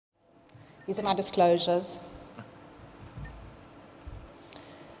These are my disclosures.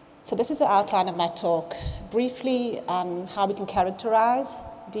 So this is the outline of my talk. Briefly, how we can characterize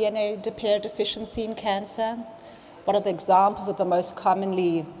DNA repair deficiency in cancer. What are the examples of the most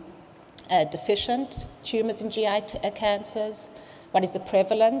commonly deficient tumors in GI cancers? What is the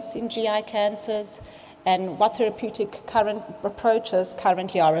prevalence in GI cancers? And what therapeutic approaches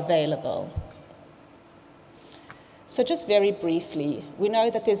currently are available? So just very briefly, we know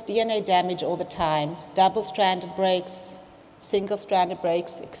that there's DNA damage all the time, double-stranded breaks, single-stranded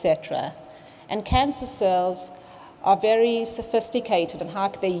breaks, etc. And cancer cells are very sophisticated in how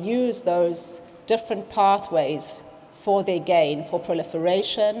they use those different pathways for their gain, for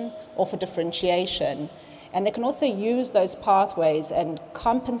proliferation or for differentiation. And they can also use those pathways and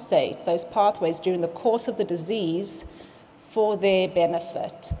compensate those pathways during the course of the disease for their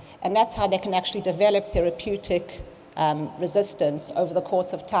benefit. And that's how they can actually develop therapeutic resistance over the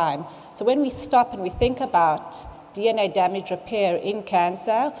course of time. So when we stop and we think about DNA damage repair in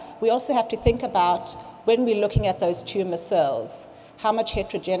cancer, we also have to think about when we're looking at those tumor cells, how much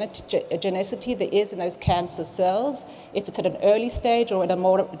heterogeneity there is in those cancer cells, if it's at an early stage or at a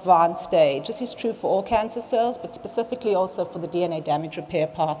more advanced stage. This is true for all cancer cells, but specifically also for the DNA damage repair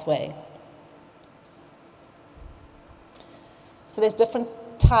pathway. So there's different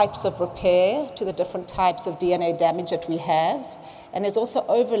types of repair to the different types of DNA damage that we have. And there's also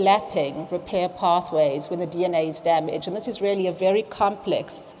overlapping repair pathways when the DNA is damaged. And this is really a very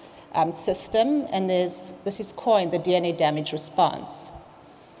complex system, and this is coined the DNA damage response.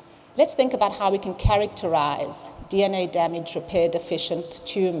 Let's think about how we can characterize DNA damage repair deficient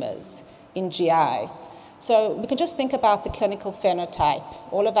tumors in GI. So we can just think about the clinical phenotype.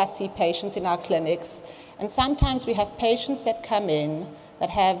 All of us see patients in our clinics, and sometimes we have patients that come in that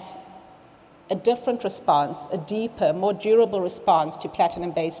have a different response, a deeper, more durable response to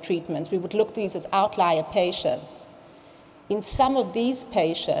platinum-based treatments. We would look at these as outlier patients. In some of these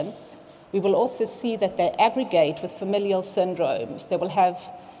patients, we will also see that they aggregate with familial syndromes. They will have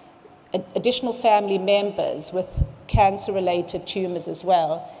additional family members with cancer-related tumors as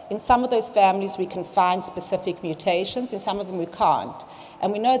well. In some of those families, we can find specific mutations. In some of them, we can't.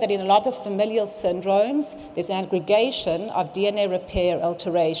 And we know that in a lot of familial syndromes, there's an aggregation of DNA repair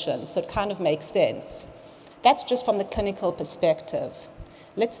alterations, so it kind of makes sense. That's just from the clinical perspective.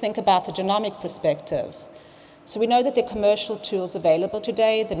 Let's think about the genomic perspective. So we know that there are commercial tools available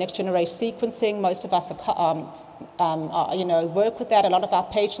today, the next generation sequencing. Most of us work with that. A lot of our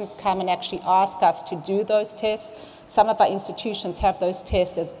patients come and actually ask us to do those tests. Some of our institutions have those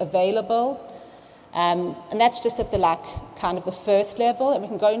tests as available. And that's just at the kind of the first level, and we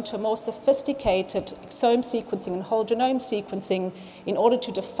can go into a more sophisticated exome sequencing and whole genome sequencing in order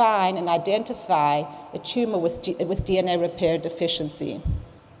to define and identify a tumor with DNA repair deficiency.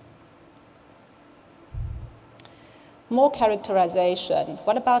 More characterization.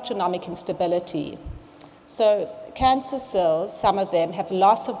 What about genomic instability? So cancer cells, some of them have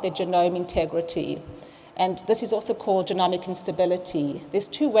loss of their genome integrity. And this is also called genomic instability. There's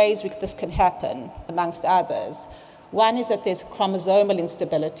two ways this can happen, amongst others. One is that there's chromosomal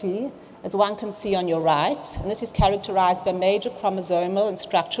instability, as one can see on your right, and this is characterized by major chromosomal and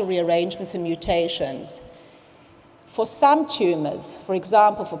structural rearrangements and mutations. For some tumors, for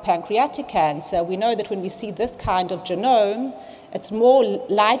example, for pancreatic cancer, we know that when we see this kind of genome, it's more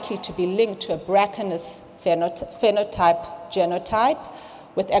likely to be linked to a brachyceous phenotype,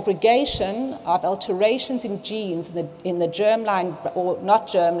 with aggregation of alterations in genes in the germline, or not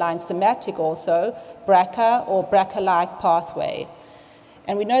germline, somatic also, Brecker or Brecker-like pathway.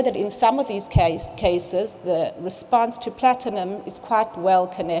 And we know that in some of these cases, the response to platinum is quite well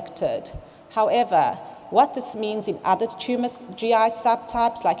connected. However, what this means in other tumor GI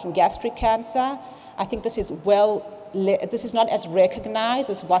subtypes, like in gastric cancer, I think this is not as recognized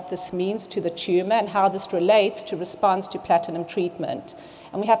as what this means to the tumor and how this relates to response to platinum treatment.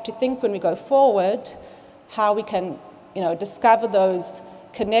 And we have to think when we go forward how we can discover those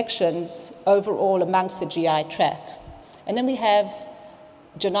connections overall amongst the GI tract. And then we have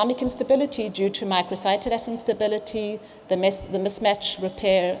genomic instability due to microsatellite instability, the mismatch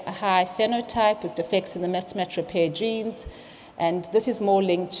repair, a high phenotype with defects in the mismatch repair genes, and this is more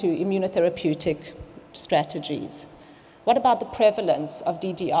linked to immunotherapeutic strategies. What about the prevalence of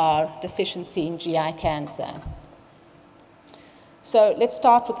DDR deficiency in GI cancer? So let's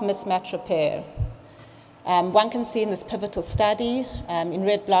start with mismatch repair. One can see in this pivotal study, in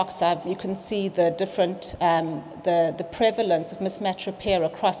red blocks, you can see the different, the prevalence of mismatch repair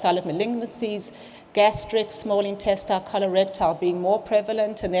across solid malignancies, gastric, small intestine, colorectal being more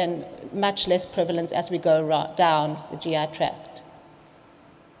prevalent, and then much less prevalence as we go down the GI tract.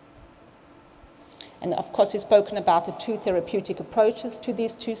 And of course, we've spoken about the two therapeutic approaches to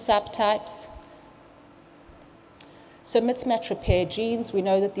these two subtypes. So mismatch repair genes, we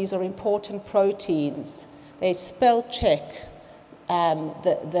know that these are important proteins. They spell check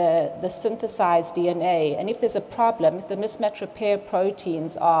the synthesized DNA. And if there's a problem, if the mismatch repair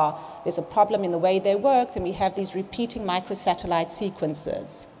proteins there's a problem in the way they work, then we have these repeating microsatellite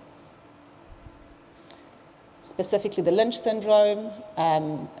sequences. Specifically the Lynch syndrome,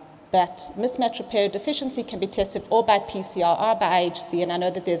 but mismatch repair deficiency can be tested or by PCR or by IHC, and I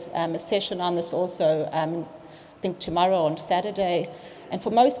know that there's a session on this also, I think tomorrow on Saturday. And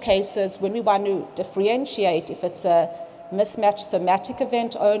for most cases, when we want to differentiate if it's a mismatch somatic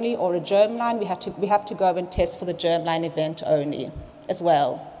event only or a germline, we have to go and test for the germline event only as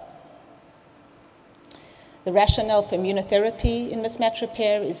well. The rationale for immunotherapy in mismatch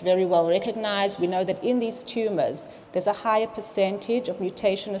repair is very well recognized. We know that in these tumors, there's a higher percentage of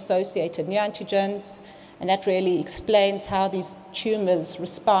mutation-associated neoantigens, and that really explains how these tumors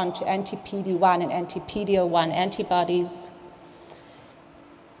respond to anti-PD-1 and anti-PD-L1 antibodies.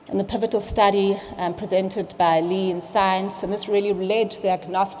 In the pivotal study presented by Lee in Science, and this really led to the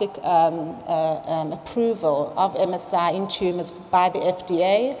agnostic approval of MSI in tumors by the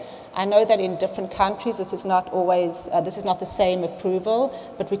FDA. I know that in different countries this is not the same approval,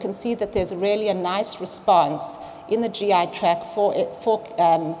 but we can see that there's really a nice response in the GI tract for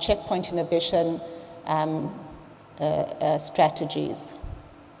checkpoint inhibition strategies.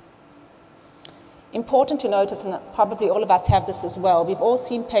 Important to notice, and probably all of us have this as well, we've all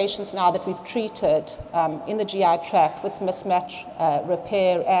seen patients now that we've treated in the GI tract with mismatch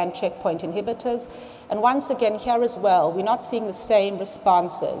repair and checkpoint inhibitors. And once again, here as well, we're not seeing the same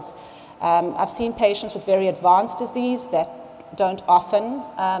responses. I've seen patients with very advanced disease that don't often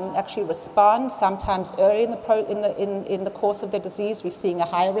actually respond. Sometimes early in the course of their disease, we're seeing a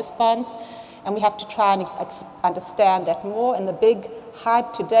higher response. And we have to try and understand that more. And the big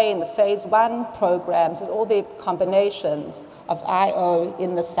hype today in the phase 1 programs is all the combinations of IO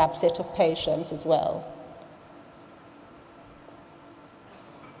in the subset of patients as well.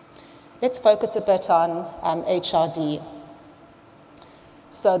 Let's focus a bit on HRD.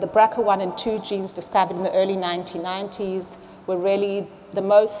 So the BRCA1 and 2 genes discovered in the early 1990s were really the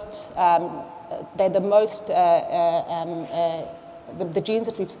genes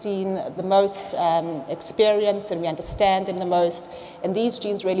that we've seen the most experience, and we understand them the most. And these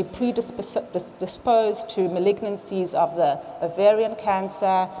genes really predispose to malignancies of the ovarian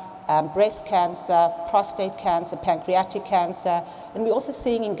cancer, breast cancer, prostate cancer, pancreatic cancer. And we're also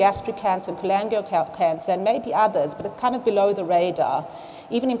seeing in gastric cancer and cholangiocarcinoma cancer, and maybe others, but it's kind of below the radar.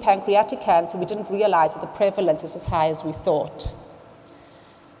 Even in pancreatic cancer, we didn't realize that the prevalence is as high as we thought.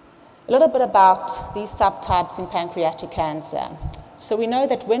 A little bit about these subtypes in pancreatic cancer. So we know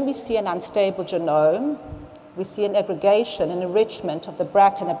that when we see an unstable genome, we see an aggregation, an enrichment of the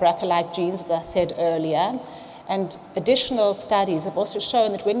BRCA and the BRCA-like genes, as I said earlier. And additional studies have also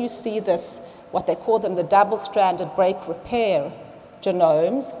shown that when you see this, what they call them the double-stranded break repair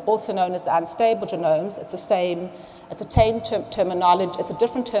genomes, also known as the unstable genomes, it's a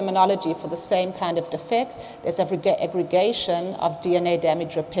different terminology for the same kind of defect. There's aggregation of DNA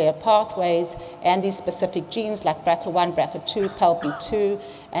damage repair pathways and these specific genes like BRCA1, BRCA2, PALB2,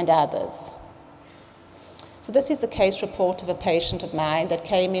 and others. So this is a case report of a patient of mine that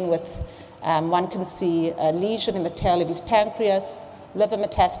came in with, one can see a lesion in the tail of his pancreas, liver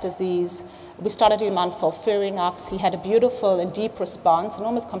metastases. We started him on FOLFIRINOX. He had a beautiful and deep response, an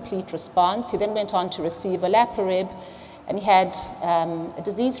almost complete response. He then went on to receive olaparib, and he had a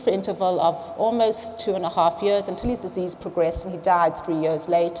disease-free interval of almost 2.5 years until his disease progressed, and he died 3 years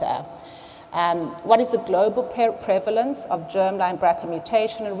later. What is the global prevalence of germline BRCA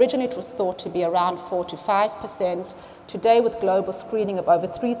mutation? Originally, it was thought to be around 4 to 5%. Today, with global screening of over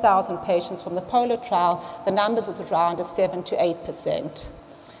 3,000 patients from the POLO trial, the numbers is around 7 to 8%.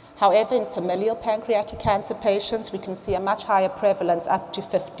 However, in familial pancreatic cancer patients, we can see a much higher prevalence, up to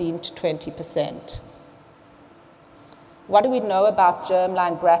 15 to 20%. What do we know about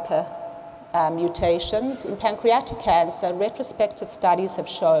germline BRCA mutations? In pancreatic cancer, retrospective studies have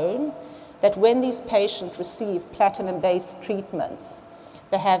shown that when these patients receive platinum-based treatments,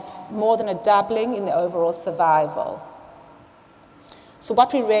 they have more than a doubling in the overall survival. So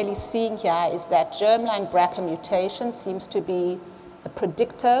what we're really seeing here is that germline BRCA mutation seems to be a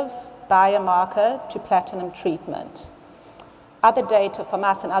predictive biomarker to platinum treatment. Other data from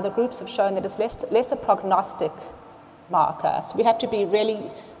us and other groups have shown that it's less a prognostic marker. So we have to be really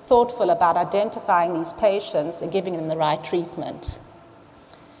thoughtful about identifying these patients and giving them the right treatment.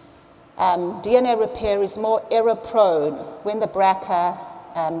 DNA repair is more error-prone when the BRCA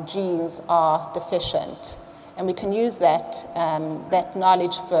genes are deficient. And we can use that, that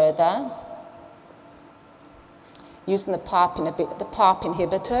knowledge further using the PARP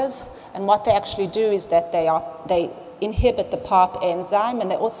inhibitors. And what they actually do is that they inhibit the PARP enzyme, and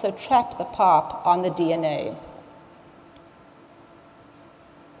they also trap the PARP on the DNA.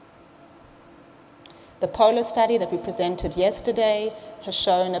 The POLAR study that we presented yesterday has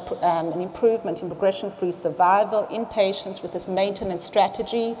shown an improvement in progression-free survival in patients with this maintenance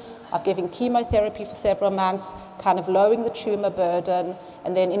strategy of giving chemotherapy for several months, kind of lowering the tumor burden,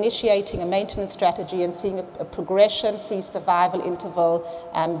 and then initiating a maintenance strategy and seeing a progression-free survival interval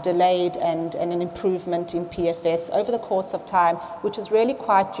delayed and an improvement in PFS over the course of time, which is really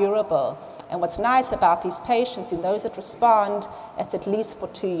quite durable. And what's nice about these patients, in those that respond, it's at least for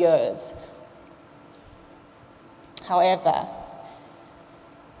 2 years. However,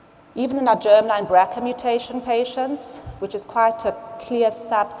 even in our germline BRCA mutation patients, which is quite a clear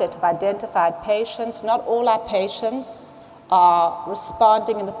subset of identified patients, not all our patients are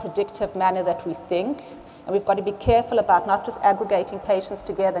responding in the predictive manner that we think. And we've got to be careful about not just aggregating patients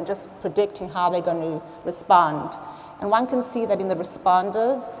together and just predicting how they're going to respond. And one can see that in the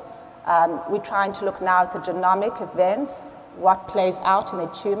responders, we're trying to look now at the genomic events, what plays out in their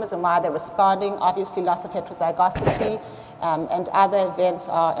tumors and why they're responding. Obviously, loss of heterozygosity and other events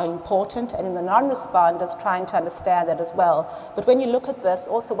are important. And in the non-responders, trying to understand that as well. But when you look at this,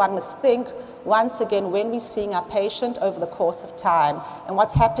 also one must think, once again, when we're seeing our patient over the course of time and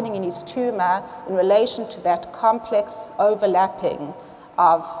what's happening in his tumor in relation to that complex overlapping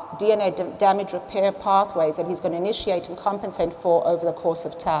of DNA damage repair pathways that he's going to initiate and compensate for over the course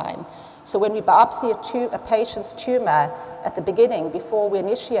of time. So when we biopsy a patient's tumor at the beginning, before we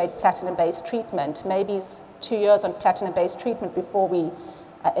initiate platinum-based treatment, maybe it's 2 years on platinum-based treatment before we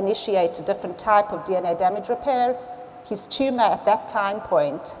initiate a different type of DNA damage repair, his tumor at that time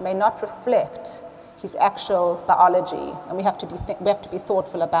point may not reflect his actual biology, and we have to be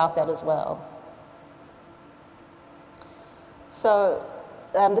thoughtful about that as well. So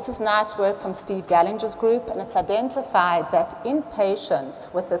this is nice work from Steve Gallinger's group, and it's identified that in patients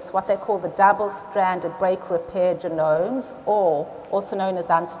with this, what they call the double-stranded break repair genomes, or also known as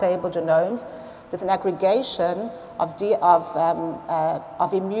unstable genomes, there's an aggregation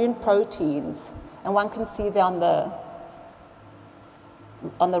of immune proteins. And one can see there on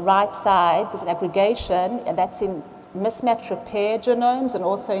the right side, there's an aggregation, and that's in mismatch repair genomes and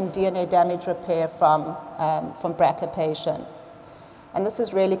also in DNA damage repair from BRCA patients. And this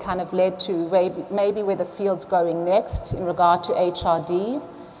has really kind of led to maybe where the field's going next in regard to HRD.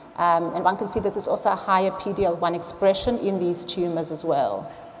 And one can see that there's also a higher PD-L1 expression in these tumors as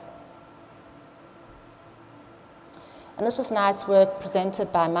well. And this was nice work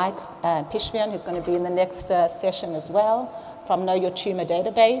presented by Mike Pishmian, who's going to be in the next session as well, from Know Your Tumor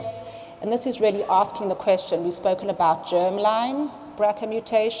database. And this is really asking the question, we've spoken about germline BRCA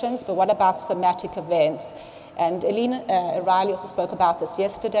mutations, but what about somatic events? And Elena O'Reilly also spoke about this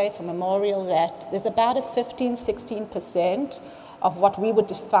yesterday from Memorial, that there's about a 15–16% of what we would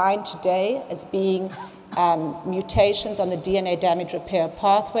define today as being mutations on the DNA damage repair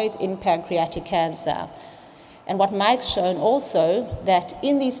pathways in pancreatic cancer. And what Mike's shown also, that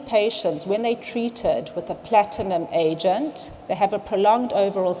in these patients, when they're treated with a platinum agent, they have a prolonged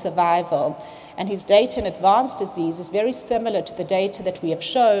overall survival. And his data in advanced disease is very similar to the data that we have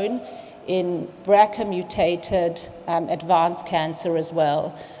shown in BRCA mutated advanced cancer as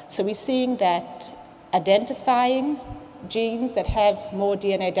well. So we're seeing that identifying genes that have more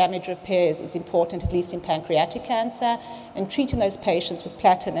DNA damage repairs is important, at least in pancreatic cancer, and treating those patients with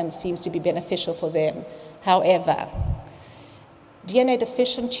platinum seems to be beneficial for them. However, DNA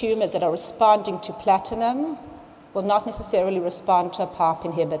deficient tumors that are responding to platinum will not necessarily respond to a PARP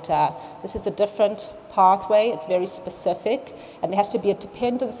inhibitor. This is a different pathway, it's very specific, and there has to be a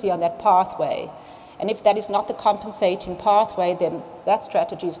dependency on that pathway. And if that is not the compensating pathway, then that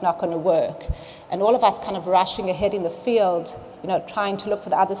strategy is not going to work. And all of us kind of rushing ahead in the field, trying to look for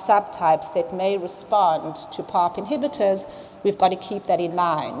the other subtypes that may respond to PARP inhibitors, we've got to keep that in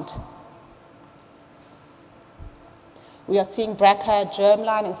mind. We are seeing BRCA,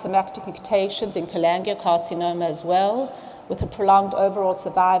 germline, and somatic mutations in cholangiocarcinoma as well, with a prolonged overall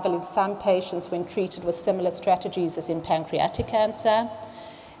survival in some patients when treated with similar strategies as in pancreatic cancer.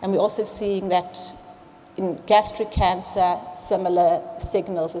 And we're also seeing that in gastric cancer, similar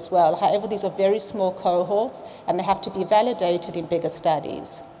signals as well. However, these are very small cohorts, and they have to be validated in bigger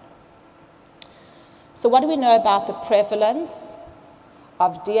studies. So what do we know about the prevalence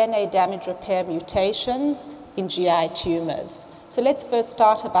of DNA damage repair mutations in GI tumors? So let's first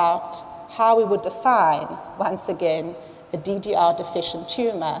start about how we would define, once again, a DDR deficient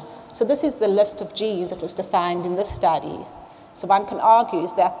tumor. So this is the list of genes that was defined in this study. So one can argue,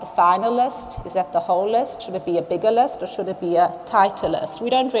 is that the final list? Is that the whole list? Should it be a bigger list or should it be a tighter list? We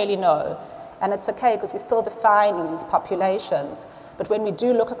don't really know. And it's okay because we're still defining these populations. But when we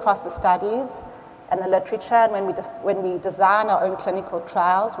do look across the studies and the literature, and when we design our own clinical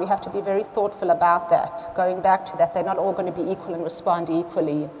trials, we have to be very thoughtful about that. Going back to that, they're not all going to be equal and respond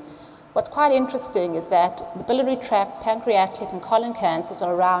equally. What's quite interesting is that the biliary tract, pancreatic, and colon cancers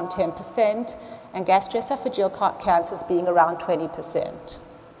are around 10%, and gastroesophageal cancers being around 20%.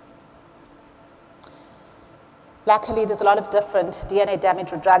 Luckily, there's a lot of different DNA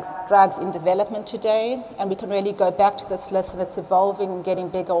damage drugs in development today, and we can really go back to this list, and it's evolving and getting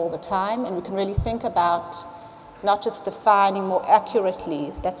bigger all the time, and we can really think about not just defining more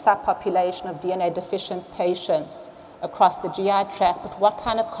accurately that subpopulation of DNA deficient patients across the GI tract, but what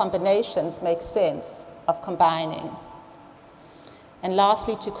kind of combinations make sense of combining. And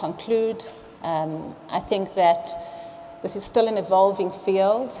lastly, to conclude, I think that this is still an evolving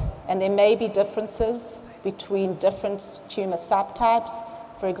field, and there may be differences between different tumor subtypes.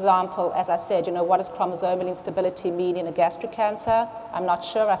 For example, as I said, what does chromosomal instability mean in a gastric cancer? I'm not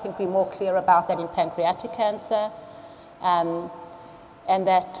sure. I think we're more clear about that in pancreatic cancer. And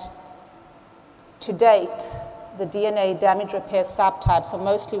that to date, the DNA damage repair subtypes are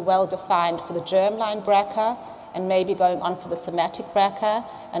mostly well defined for the germline Brecker and maybe going on for the somatic Brecker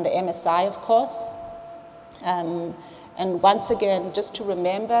and the MSI, of course. And once again, just to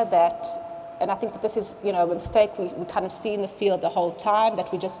remember that, and I think that this is, a mistake we kind of see in the field the whole time,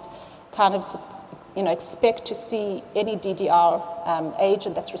 that we just kind of, expect to see any DDR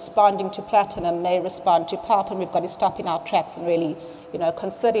agent that's responding to platinum may respond to PARP, and we've got to stop in our tracks and really,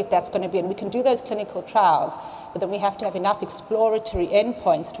 consider if that's going to be, and we can do those clinical trials, but then we have to have enough exploratory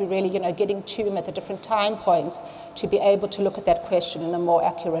endpoints that we're really, getting tumor at the different time points to be able to look at that question in a more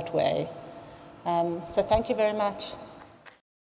accurate way. So thank you very much.